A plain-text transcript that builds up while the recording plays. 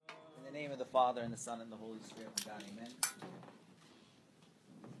In the name of the Father, and the Son, and the Holy Spirit, my God, amen.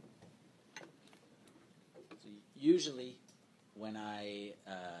 So usually, when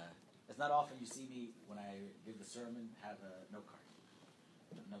it's not often you see me, when I give the sermon, have a note card.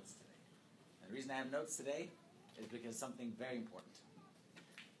 I have notes today. And the reason I have notes today is because something very important.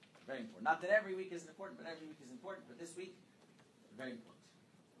 Very important. Not that every week is important, but every week is important. But this week, very important.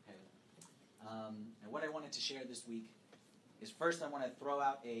 Okay. And what I wanted to share this week is first I want to throw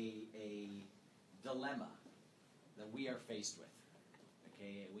out a dilemma that we are faced with.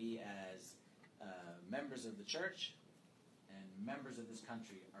 Okay, we as members of the church and members of this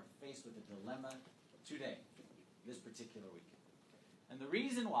country are faced with a dilemma today, this particular week. And the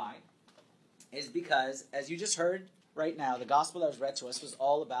reason why is because, as you just heard right now, the gospel that was read to us was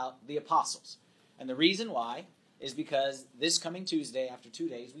all about the apostles. And the reason why is because this coming Tuesday, after 2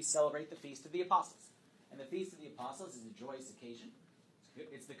 days, we celebrate the Feast of the Apostles. And the Feast of the Apostles is a joyous occasion.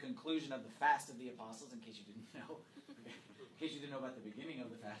 It's the conclusion of the Fast of the Apostles, in case you didn't know. In case you didn't know about the beginning of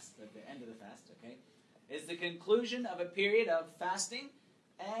the fast, but the end of the fast, okay? It's the conclusion of a period of fasting,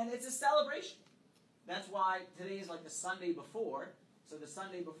 and it's a celebration. That's why today is like the Sunday before. So the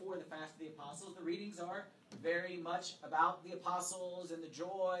Sunday before the Fast of the Apostles, the readings are very much about the apostles and the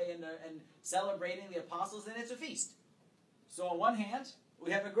joy and celebrating the apostles, and it's a feast. So on one hand,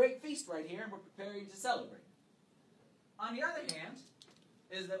 we have a great feast right here, and we're preparing to celebrate. On the other hand,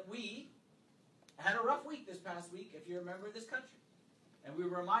 is that we had a rough week this past week, if you're a member of this country. And we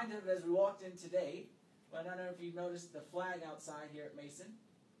were reminded of it as we walked in today. But I don't know if you noticed the flag outside here at Mason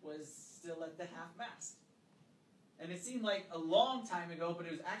was still at the half-mast. And it seemed like a long time ago, but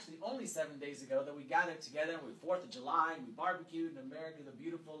it was actually only 7 days ago that we gathered together and we 4th of July and we barbecued in America the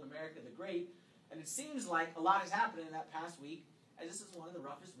Beautiful, in America the Great. And it seems like a lot has happened in that past week, as this is one of the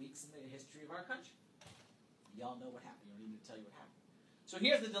roughest weeks in the history of our country. Y'all know what happened. You don't need to tell you what happened. So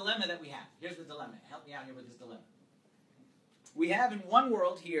here's the dilemma that we have. Here's the dilemma. Help me out here with this dilemma. We have in one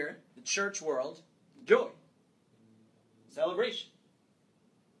world here, the church world, joy, celebration,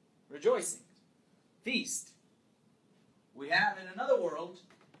 rejoicing, feast. We have in another world,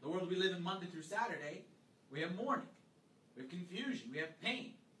 the world we live in Monday through Saturday, we have mourning, we have confusion, we have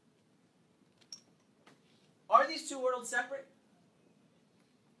pain. Are these two worlds separate?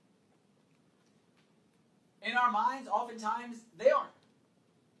 In our minds, oftentimes, they are.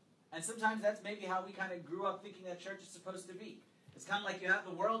 And sometimes that's maybe how we kind of grew up thinking that church is supposed to be. It's kind of like you have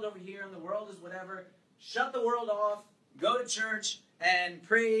the world over here and the world is whatever. Shut the world off, go to church and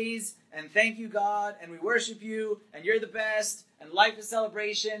praise and thank you, God, and we worship you, and you're the best, and life is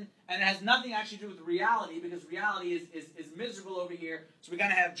celebration, and it has nothing actually to do with reality, because reality is miserable over here. So we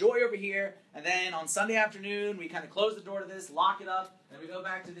kind of have joy over here, and then on Sunday afternoon, we kind of close the door to this, lock it up, and we go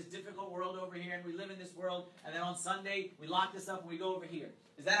back to this difficult world over here, and we live in this world, and then on Sunday, we lock this up and we go over here.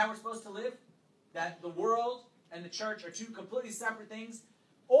 Is that how we're supposed to live? That the world and the church are two completely separate things?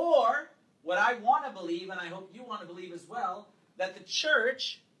 Or, what I want to believe, and I hope you want to believe as well, that the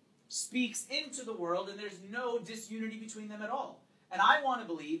church speaks into the world and there's no disunity between them at all. And I want to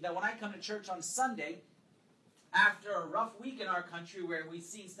believe that when I come to church on Sunday, after a rough week in our country where we've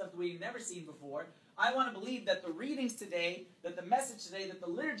seen stuff that we've never seen before, I want to believe that the readings today, that the message today, that the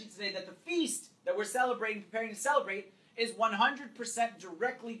liturgy today, that the feast that we're celebrating, preparing to celebrate, is 100%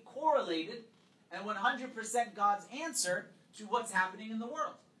 directly correlated and 100% God's answer to what's happening in the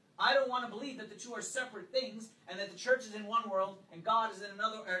world. I don't want to believe that the two are separate things and that the church is in one world and God is in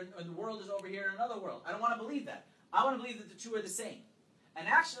another, or the world is over here in another world. I don't want to believe that. I want to believe that the two are the same. And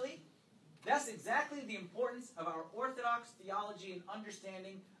actually, that's exactly the importance of our Orthodox theology and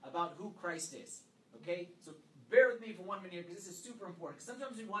understanding about who Christ is. Okay? So bear with me for 1 minute here, because this is super important. Because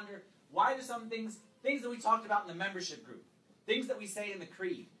sometimes we wonder, why do some things that we talked about in the membership group, things that we say in the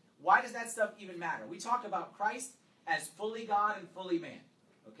creed, why does that stuff even matter? We talk about Christ as fully God and fully man.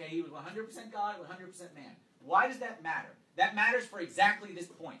 Okay, he was 100% God, 100% man. Why does that matter? That matters for exactly this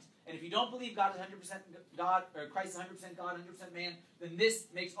point. And if you don't believe God is 100% God, or Christ is 100% God, 100% man, then this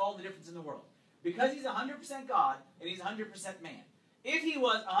makes all the difference in the world. Because he's 100% God and he's 100% man. If he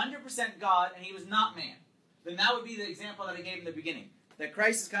was 100% God and he was not man, then that would be the example that I gave in the beginning. That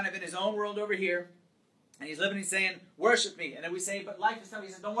Christ is kind of in his own world over here, and he's living and saying, worship me. And then we say, but life is tough. He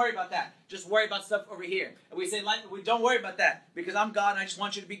says, don't worry about that. Just worry about stuff over here. And we say, don't worry about that, because I'm God and I just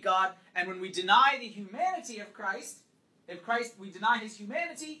want you to be God. And when we deny the humanity of Christ, we deny his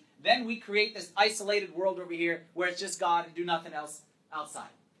humanity, then we create this isolated world over here where it's just God and do nothing else outside.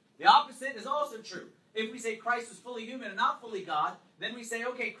 The opposite is also true. If we say Christ was fully human and not fully God, then we say,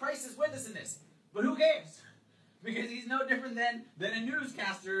 okay, Christ is with us in this. But who cares? Because he's no different than a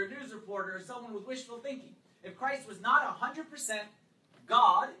newscaster or a news reporter or someone with wishful thinking. If Christ was not 100%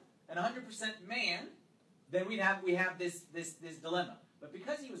 God and 100% man, then we have this dilemma. But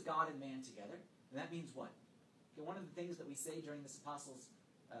because he was God and man together, and that means what? Okay, one of the things that we say during this Apostles'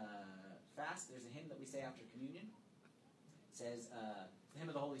 fast, there's a hymn that we say after communion. It says, the hymn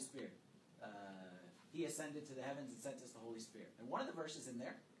of the Holy Spirit. He ascended to the heavens and sent us the Holy Spirit. And one of the verses in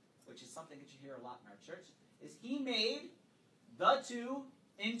there, which is something that you hear a lot in our church, is he made the two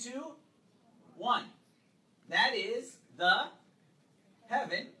into one. That is the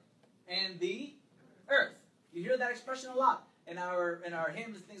heaven and the earth. You hear that expression a lot in our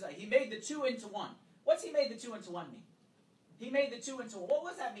hymns and things like that. He made the two into one. What's he made the two into one mean? He made the two into one.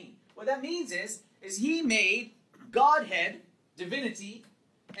 What does that mean? What that means is he made Godhead, divinity,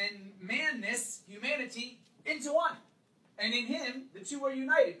 and manness, humanity, into one. And in him, the two were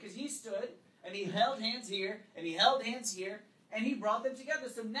united, because he stood, and he held hands here, and he held hands here, and he brought them together.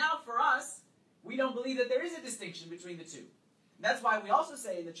 So now for us, we don't believe that there is a distinction between the two. And that's why we also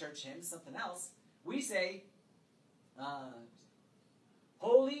say in the church hymns something else. We say,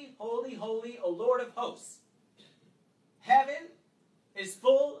 Holy, holy, holy, O Lord of hosts. Heaven is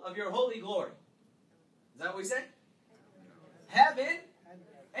full of your holy glory. Is that what we say? Heaven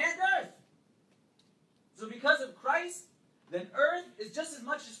and earth. So because of Christ, then earth is just as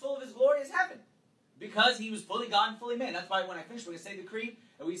much as full of his glory as heaven. Because he was fully God and fully man. That's why when I finish, we're going to say the creed,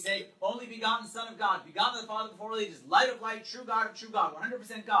 and we say, only begotten Son of God, begotten of the Father before ages, light of light, true God of true God,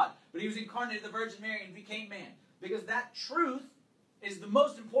 100% God. But he was incarnated of the Virgin Mary and became man. Because that truth is the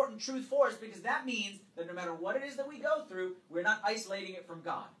most important truth for us, because that means that no matter what it is that we go through, we're not isolating it from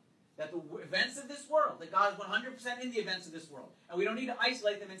God. That the events of this world, that God is 100% in the events of this world. And we don't need to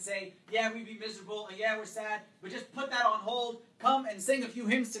isolate them and say, yeah, we'd be miserable, and yeah, we're sad, but just put that on hold, come and sing a few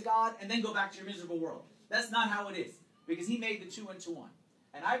hymns to God, and then go back to your miserable world. That's not how it is, because he made the two into one.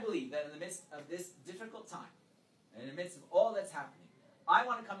 And I believe that in the midst of this difficult time, and in the midst of all that's happening, I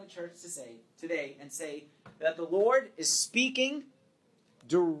want to come to church today and say that the Lord is speaking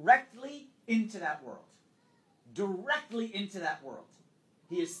directly into that world. Directly into that world.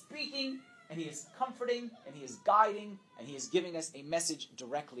 He is speaking, and he is comforting, and he is guiding, and he is giving us a message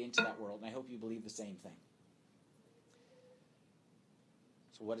directly into that world. And I hope you believe the same thing.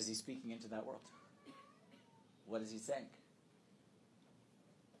 So what is he speaking into that world? What is he saying?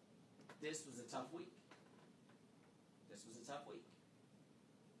 This was a tough week. This was a tough week.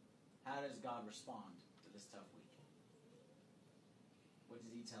 How does God respond to this tough week? What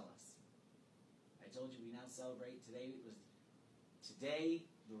does he tell us? I told you we now celebrate today.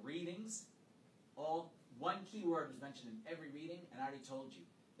 The readings, one key word was mentioned in every reading, and I already told you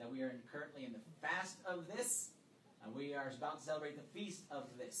that we are currently in the fast of this, and we are about to celebrate the feast of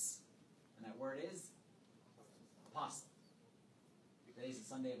this. And that word is apostle. Today is the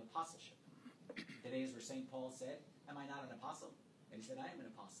Sunday of apostleship. Today is where St. Paul said, am I not an apostle? And he said, I am an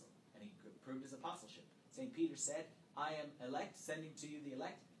apostle. And he proved his apostleship. St. Peter said, I am elect, sending to you the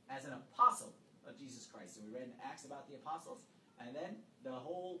elect as an apostle of Jesus Christ. And we read in Acts about the apostles. And then the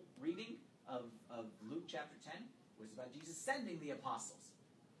whole reading of Luke chapter 10 was about Jesus sending the apostles.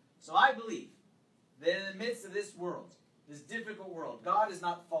 So I believe that in the midst of this world, this difficult world, God is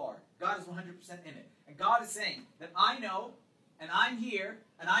not far. God is 100% in it. And God is saying that I know, and I'm here,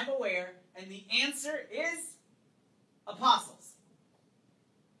 and I'm aware, and the answer is apostles.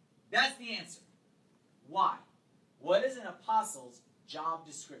 That's the answer. Why? What is an apostle's job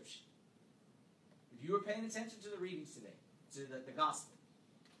description? If you were paying attention to the readings today, to the gospel,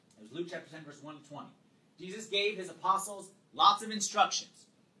 it was Luke chapter 10, verse 1 to 20. Jesus gave his apostles lots of instructions.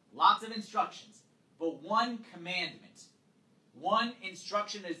 Lots of instructions. But one commandment. One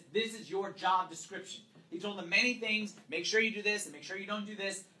instruction is, this is your job description. He told them many things. Make sure you do this and make sure you don't do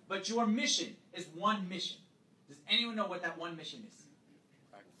this. But your mission is one mission. Does anyone know what that one mission is?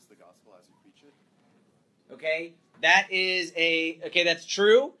 Practice the gospel as you preach it. Okay, that's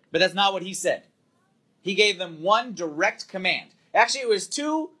true, but that's not what he said. He gave them one direct command. Actually, it was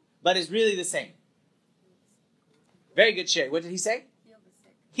two, but it's really the same. Very good, Sherry. What did he say? Heal the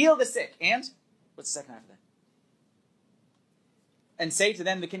sick. Heal the sick. And? What's the second half of that? And say to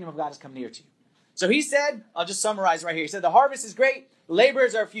them, the kingdom of God has come near to you. So he said, I'll just summarize right here. He said, the harvest is great,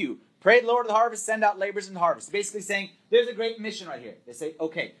 laborers are few. Pray the Lord of the harvest, send out laborers in the harvest. Basically saying, there's a great mission right here. They say,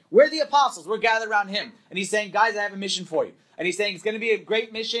 okay, we're the apostles. We're gathered around him. And he's saying, guys, I have a mission for you. And he's saying, it's going to be a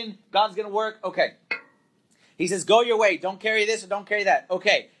great mission. God's going to work. Okay. He says, go your way. Don't carry this or don't carry that.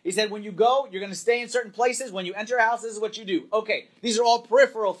 Okay. He said, when you go, you're going to stay in certain places. When you enter a house, this is what you do. Okay. These are all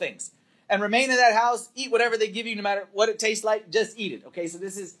peripheral things. And remain in that house. Eat whatever they give you, no matter what it tastes like. Just eat it. Okay. So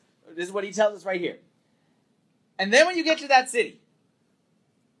this is what he tells us right here. And then when you get to that city,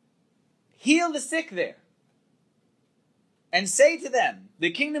 heal the sick there. and say to them,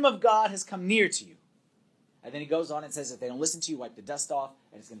 the kingdom of God has come near to you. And then he goes on and says, if they don't listen to you, wipe the dust off,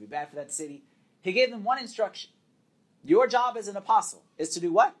 and it's going to be bad for that city. He gave them one instruction. Your job as an apostle is to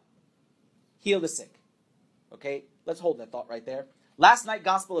do what? Heal the sick. Okay, let's hold that thought right there. Last night,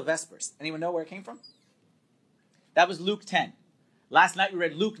 Gospel of Vespers. Anyone know where it came from? That was Luke 10. Last night we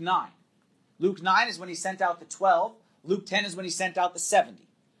read Luke 9. Luke 9 is when he sent out the 12. Luke 10 is when he sent out the 70.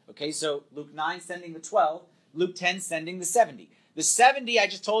 Okay, so Luke 9 sending the 12. Luke 10 sending the 70. The 70, I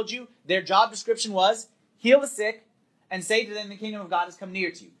just told you, their job description was heal the sick and say to them the kingdom of God has come near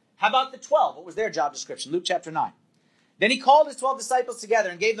to you. How about the 12? What was their job description? Luke chapter 9. Then he called his 12 disciples together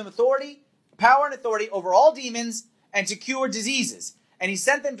and gave them power and authority over all demons and to cure diseases. And he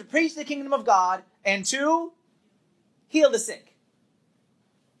sent them to preach the kingdom of God and to heal the sick.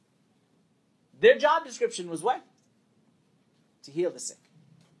 Their job description was what? To heal the sick.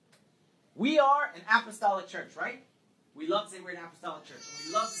 We are an apostolic church, right? We love to say we're an apostolic church. And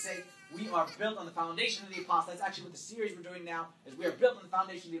we love to say we are built on the foundation of the apostles. That's actually what the series we're doing now is. We are built on the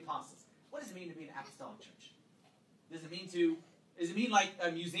foundation of the apostles. What does it mean to be an apostolic church? Does it mean like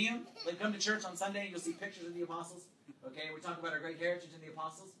a museum? Like come to church on Sunday and you'll see pictures of the apostles? Okay, we talk about our great heritage in the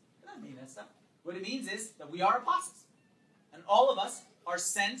apostles. It doesn't mean that stuff. What it means is that we are apostles. And all of us are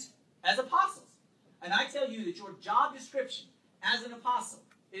sent as apostles. And I tell you that your job description as an apostle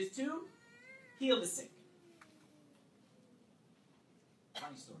is to heal the sick.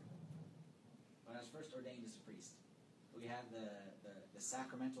 Funny story. When I was first ordained as a priest, we had the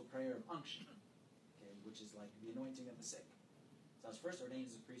sacramental prayer of unction, okay, which is like the anointing of the sick. So I was first ordained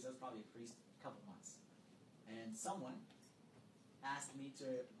as a priest. I was probably a priest a couple months. And someone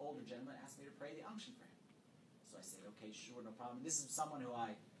older gentleman asked me to pray the unction prayer. So I said, okay, sure, no problem. This is someone who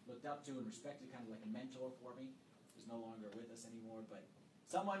I looked up to and respected, kind of like a mentor for me. He's no longer with us anymore, but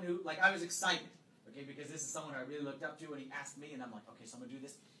someone who, like, I was excited, okay, because this is someone who I really looked up to, and he asked me, and I'm like, okay, so I'm going to do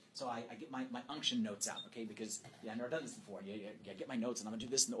this. So I get my unction notes out, okay, because, I've never done this before. I get my notes, and I'm going to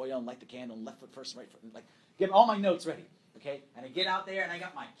do this in the oil and light the candle, and left foot first, right foot, like, get all my notes ready, okay? And I get out there, and I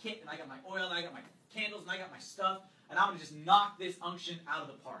got my kit, and I got my oil, and I got my candles, and I got my stuff, and I'm going to just knock this unction out of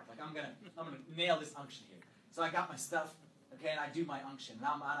the park. Like, I'm going to nail this unction here. So I got my stuff, okay, and I do my unction, and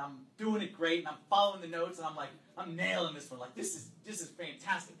I'm doing it great, and I'm following the notes, and I'm like, I'm nailing this one. Like, this is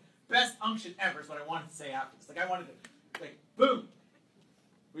fantastic. Best unction ever is what I wanted to say after this. Like, I wanted to, like, boom.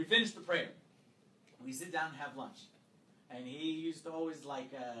 We finished the prayer. We sit down and have lunch. And he used to always,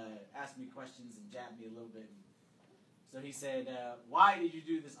 like, ask me questions and jab me a little bit. So he said, why did you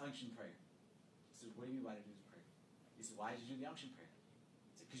do this unction prayer? I said, what do you mean why did I do this prayer? He said, why did you do the unction prayer?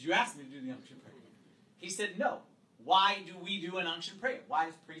 I said, because you asked me to do the unction prayer. He said, no. Why do we do an unction prayer? Why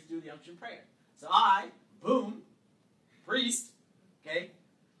does priest do the unction prayer? So priest, okay,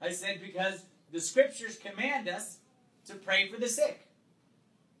 I said, because the scriptures command us to pray for the sick.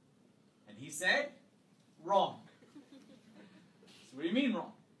 And he said, wrong. So what do you mean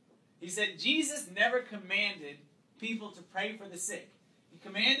wrong? He said, Jesus never commanded people to pray for the sick. He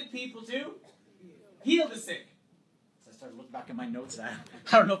commanded people to heal the sick. So I started looking back at my notes. I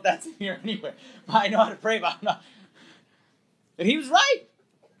don't know if that's in here anywhere. But I know how to pray, but I'm not. And he was right.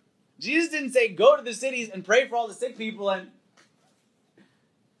 Jesus didn't say, go to the cities and pray for all the sick people. And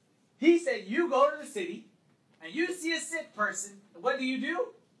he said, you go to the city and you see a sick person. And what do? You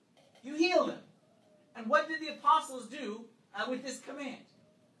heal them. And what did the apostles do with this command?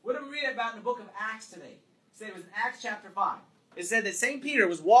 What do we read about in the book of Acts today? It said it was in Acts chapter 5. It said that St. Peter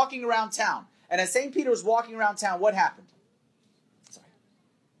was walking around town. And as St. Peter was walking around town, what happened? Sorry.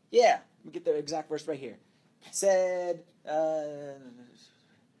 Yeah, let me get the exact verse right here. It said,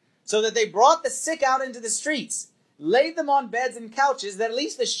 so that they brought the sick out into the streets, laid them on beds and couches, that at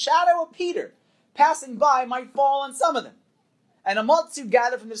least the shadow of Peter passing by might fall on some of them. And a multitude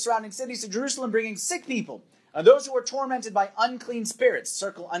gathered from the surrounding cities to Jerusalem, bringing sick people, and those who were tormented by unclean spirits.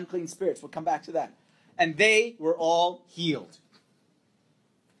 Circle unclean spirits. We'll come back to that. And they were all healed.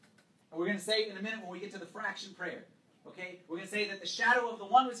 And we're going to say in a minute when we get to the fraction prayer. Okay? We're going to say that the shadow of the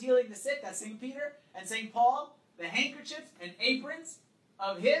one was healing the sick, that's St. Peter, and St. Paul, the handkerchiefs and aprons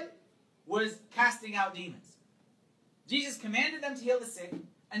of him was casting out demons. Jesus commanded them to heal the sick,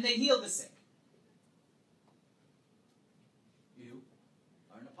 and they healed the sick. You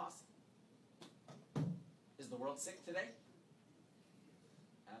are an apostle. Is the world sick today?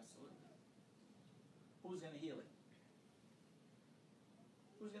 Absolutely. Who's going to heal it?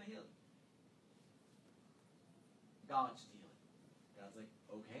 Who's going to heal it? God should heal it. God's like,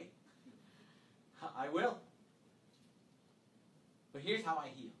 okay, I will. But here's how I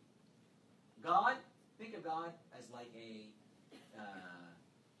heal. God, think of God as like I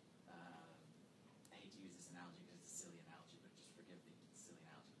hate to use this analogy because it's a silly analogy, but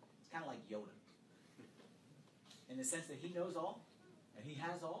Yoda. In the sense that he knows all, and he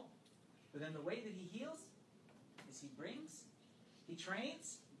has all. But then the way that he heals is he brings, he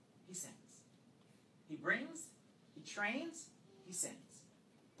trains, he sends. He brings, he trains, he sends.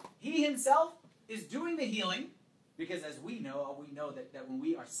 He himself is doing the healing, because as we know that when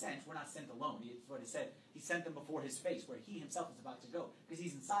we are sent, we're not sent alone. It's what he said. He sent them before his face, where he himself is about to go. Because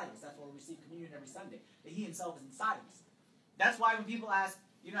he's inside of us. That's why we receive communion every Sunday. That he himself is inside of us. That's why when people ask,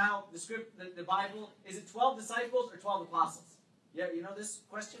 you know how the Bible, is it 12 disciples or 12 apostles? Yeah, you know this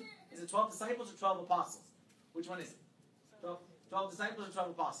question? Is it 12 disciples or 12 apostles? Which one is it? 12 disciples or 12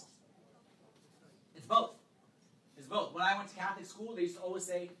 apostles? It's both. It's both. When I went to Catholic school, they used to always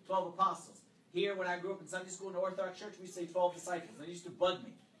say 12 apostles. Here, when I grew up in Sunday school in the Orthodox Church, we say 12 disciples. And it used to bug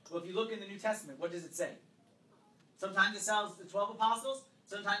me. Well, if you look in the New Testament, what does it say? Sometimes it says the 12 apostles.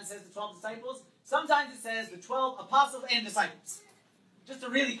 Sometimes it says the 12 disciples. Sometimes it says the 12 apostles and disciples. Just to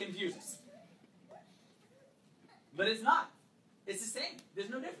really confuse us. But it's not. It's the same. There's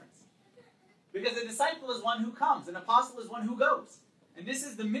no difference. Because a disciple is one who comes. An apostle is one who goes. And this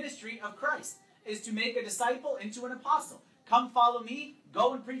is the ministry of Christ, is to make a disciple into an apostle. Come follow me.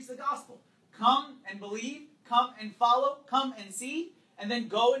 Go and preach the gospel. Come and believe. Come and follow. Come and see. And then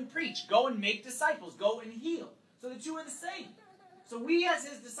go and preach. Go and make disciples. Go and heal. So the two are the same. So we as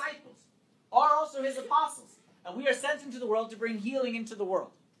his disciples are also his apostles. And we are sent into the world to bring healing into the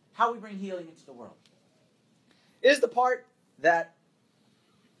world. How we bring healing into the world is the part that,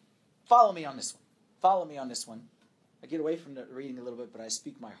 follow me on this one. Follow me on this one. I get away from the reading a little bit, but I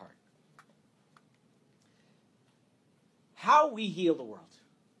speak my heart. How we heal the world.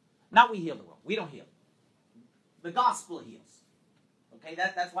 Not we heal the world. We don't heal. The gospel heals. Okay,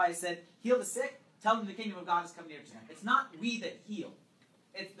 that's why I said, heal the sick, tell them the kingdom of God has come near to them. It's not we that heal.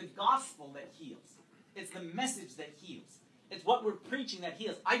 It's the gospel that heals. It's the message that heals. It's what we're preaching that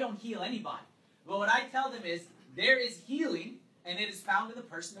heals. I don't heal anybody. But what I tell them is, there is healing, and it is found in the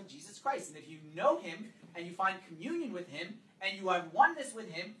person of Jesus Christ. And if you know him, and you find communion with him, and you have oneness with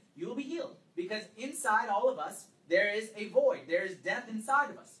him, you will be healed. Because inside all of us, there is a void. There is death inside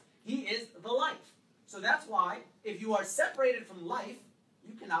of us. He is the life. So that's why, if you are separated from life,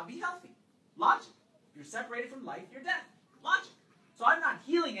 you cannot be healthy. Logic. If you're separated from life, you're dead. Logic. So I'm not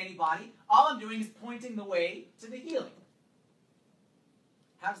healing anybody. All I'm doing is pointing the way to the healing.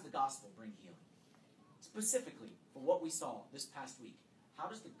 How does the gospel bring healing? Specifically, for what we saw this past week, how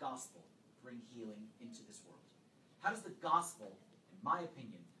does the gospel bring healing into this world? How does the gospel, in my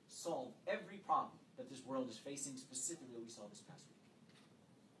opinion, solve every problem that this world is facing, specifically what we saw this past week?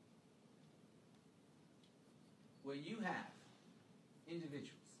 When you have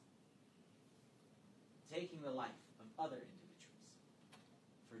individuals taking the life of other individuals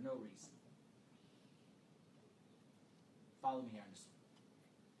for no reason. Follow me here on this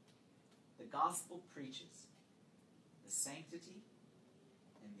one. The gospel preaches the sanctity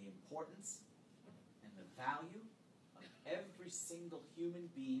and the importance and the value of every single human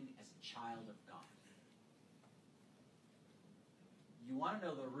being as a child of God. You want to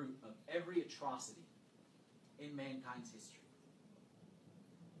know the root of every atrocity in mankind's history.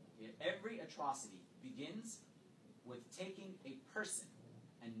 Every atrocity begins with taking a person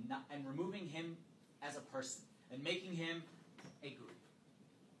and removing him as a person and making him a group.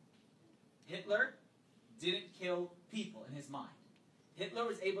 Hitler didn't kill people in his mind. Hitler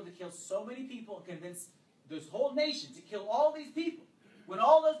was able to kill so many people and convince this whole nation to kill all these people. When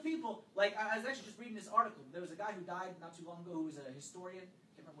all those people, like I was actually just reading this article. There was a guy who died not too long ago who was a historian.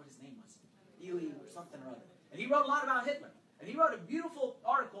 I can't remember what his name was. Ely or something or other. And he wrote a lot about Hitler. And he wrote a beautiful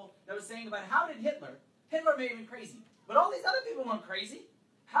article that was saying about how did Hitler may have been crazy, but all these other people weren't crazy.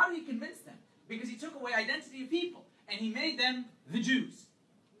 How did he convince them? Because he took away identity of people, and he made them the Jews.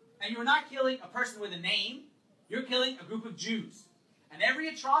 And you're not killing a person with a name, you're killing a group of Jews. And every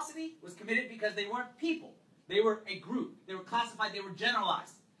atrocity was committed because they weren't people. They were a group. They were classified, they were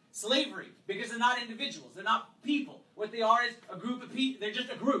generalized. Slavery, because they're not individuals, they're not people. What they are is a group of people, they're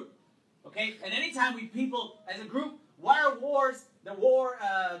just a group. Okay? And anytime we people as a group, why are wars,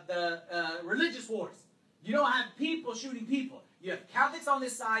 the religious wars? You don't have people shooting people. You have Catholics on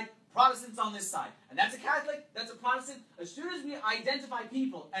this side, Protestants on this side. And that's a Catholic, that's a Protestant. As soon as we identify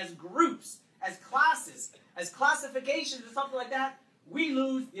people as groups, as classes, as classifications or something like that, we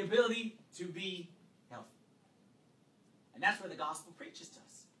lose the ability to be healthy. And that's where the gospel preaches to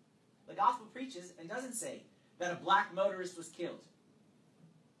us. The gospel preaches and doesn't say that a black motorist was killed.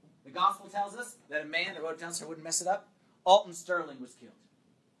 The gospel tells us that a man, I wrote it down so I wouldn't mess it up, Alton Sterling was killed.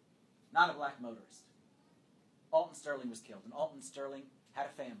 Not a black motorist. Alton Sterling was killed. And Alton Sterling had a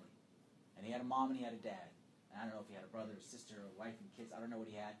family. And he had a mom and he had a dad. And I don't know if he had a brother or sister or a wife and kids. I don't know what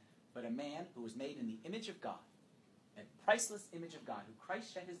he had. but a man who was made in the image of God, a priceless image of God, who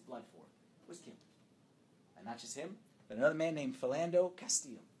Christ shed his blood for, was killed. And not just him, but another man named Philando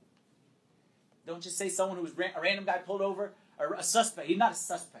Castile. Don't just say someone who was a random guy pulled over, or a suspect. He's not a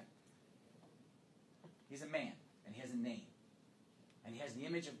suspect. He's a man, and he has a name. And he has the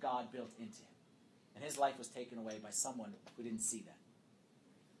image of God built into him. And his life was taken away by someone who didn't see that.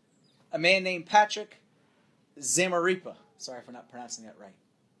 A man named Patrick Zamarripa, sorry for not pronouncing that right,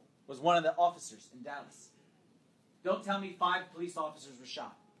 was one of the officers in Dallas. Don't tell me 5 police officers were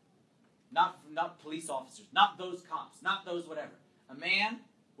shot. Not police officers, not those cops, not those whatever. A man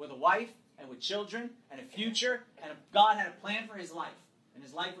with a wife and with children and a future, and God had a plan for his life. And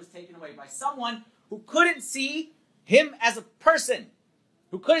his life was taken away by someone who couldn't see him as a person,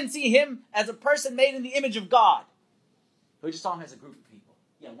 who couldn't see him as a person made in the image of God, who just saw him as a group of people.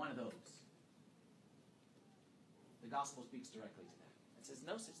 Yeah, one of those. The gospel speaks directly to that. It says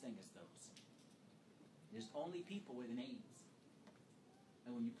no such thing as those. There's only people with names.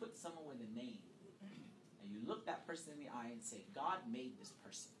 And when you put someone with a name, and you look that person in the eye and say, God made this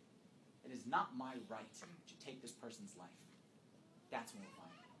person. It is not my right to take this person's life. That's when we'll find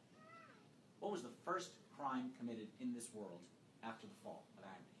it. What was the first crime committed in this world after the fall of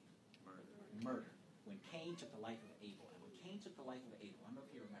Adam and Eve? Murder. When Cain took the life of Abel. And when Cain took the life of Abel, I don't know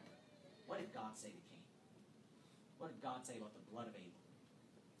if you remember, what did God say to Cain? What did God say about the blood of Abel?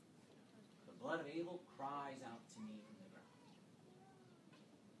 The blood of Abel cries out to me from the ground.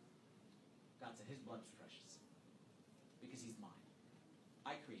 God said his blood was precious because he's mine.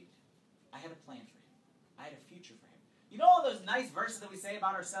 I created him. I had a plan for him. I had a future for him. You know all those nice verses that we say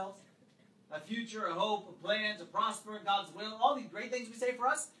about ourselves? A future, a hope, a plan to prosper, God's will, all these great things we say for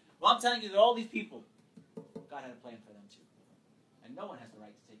us? Well, I'm telling you that all these people, God had a plan for them too. And no one has the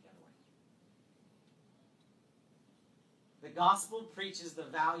right to take that away. The gospel preaches the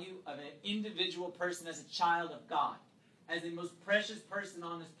value of an individual person as a child of God, as the most precious person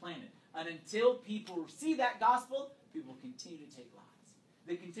on this planet. And until people see that gospel, people continue to take lives.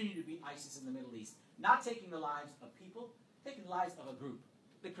 They continue to be ISIS in the Middle East, not taking the lives of people, taking the lives of a group,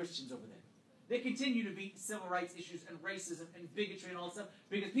 the Christians over there. They continue to be civil rights issues and racism and bigotry and all that stuff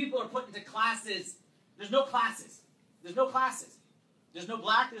because people are put into classes. There's no classes. There's no classes. There's no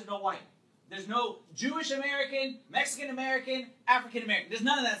black, there's no white. There's no Jewish American, Mexican American, African American. There's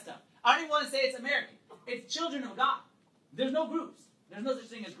none of that stuff. I don't even want to say it's American. It's children of God. There's no groups. There's no such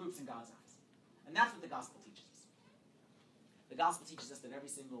thing as groups in God's eyes. And that's what the gospel teaches us. The gospel teaches us that every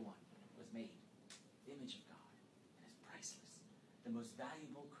single one was made in the image of God and is priceless. The most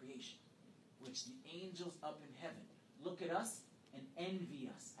valuable creation, which the angels up in heaven look at us and envy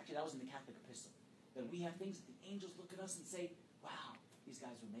us. Actually, that was in the Catholic epistle. That we have things that the angels look at us and say, wow, these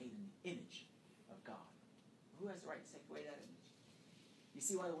guys were made in the image of God. Who has the right to take away that image? You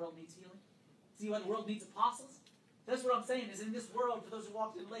see why the world needs healing? See why the world needs apostles? That's what I'm saying, is in this world, for those who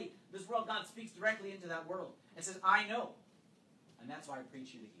walked in late, this world, God speaks directly into that world and says, I know. And that's why I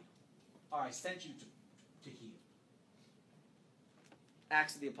preach you to heal. Or I sent you to heal.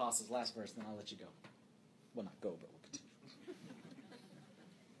 Acts of the Apostles, last verse, then I'll let you go. Well, not go, but we'll continue.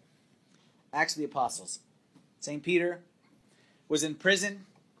 Acts of the Apostles. St. Peter was in prison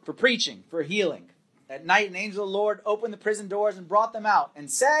for preaching, for healing. At night, an angel of the Lord opened the prison doors and brought them out and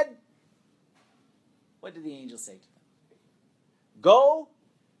said, what did the angel say to them? Go,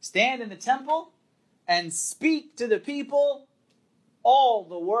 stand in the temple, and speak to the people all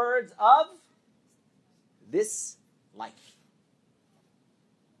the words of this life.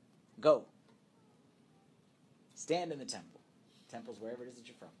 Go. Stand in the temple. Temples wherever it is that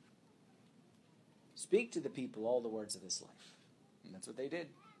you're from. Speak to the people all the words of this life. And that's what they did.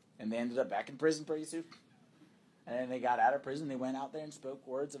 And they ended up back in prison pretty soon. And then they got out of prison. They went out there and spoke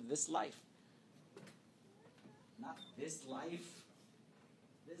words of this life. Not this life.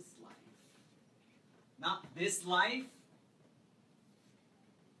 This life. Not this life.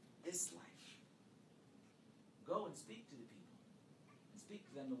 This life. Go and speak to the people. And speak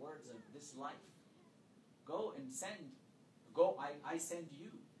to them the words of this life. Go and I send you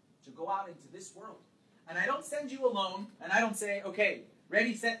to go out into this world. And I don't send you alone, and I don't say, okay,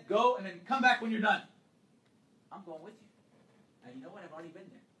 ready, set, go, and then come back when you're done. I'm going with you. And you know what? I've already been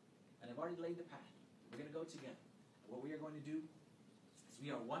there. And I've already laid the path. We're going to go together. What we are going to do is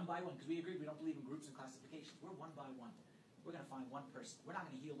we are one by one, because we agree we don't believe in groups and classifications. We're one by one. We're going to find one person. We're not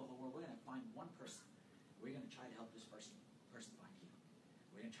going to heal the whole world. We're going to find one person. We're going to try to help this person find healing.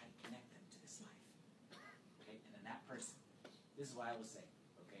 We're going to try to connect them to this life. Okay? And then that person, this is what I will say.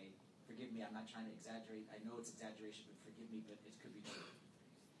 Okay? Forgive me, I'm not trying to exaggerate. I know it's exaggeration, but forgive me, but it could be true.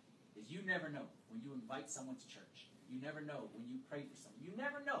 Is you never know when you invite someone to church. You never know when you pray for someone. You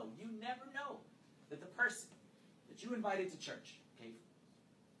never know that the person that you invited to church, okay,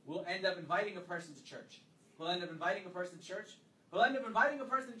 will end up inviting a person to church. Will end up inviting a person to church. Will end up inviting a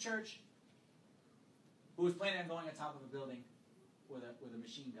person to church who was planning on going on top of a building with a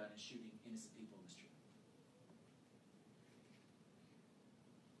machine gun and shooting innocent people in the street.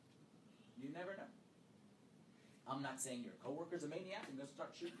 You never know. I'm not saying your coworker's a maniac and going to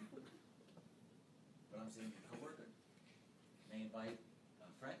start shooting people. But I'm saying your coworker may invite a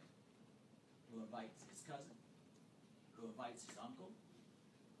friend who invites his cousin, who invites his uncle,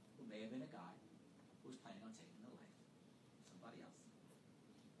 who may have been a guy who was planning on taking the life of somebody else.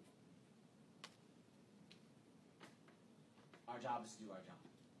 Our job is to do our job.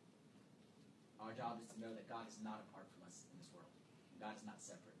 Our job is to know that God is not apart from us in this world. God is not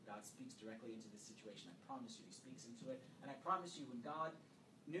separate. God speaks directly into this situation. I promise you, he speaks into it. And I promise you, when God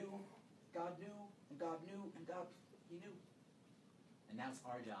knew, God knew, and God knew, and God, he knew. And now it's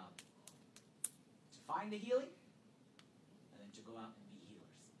our job to find the healing and then to go out and be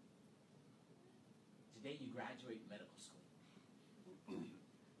healers. Today you graduate medical school.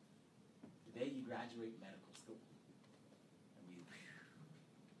 Today you graduate medical school.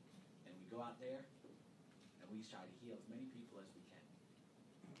 And we go out there and we try to heal as many people as we can.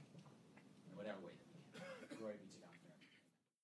 In whatever way that we can. Glory be to God.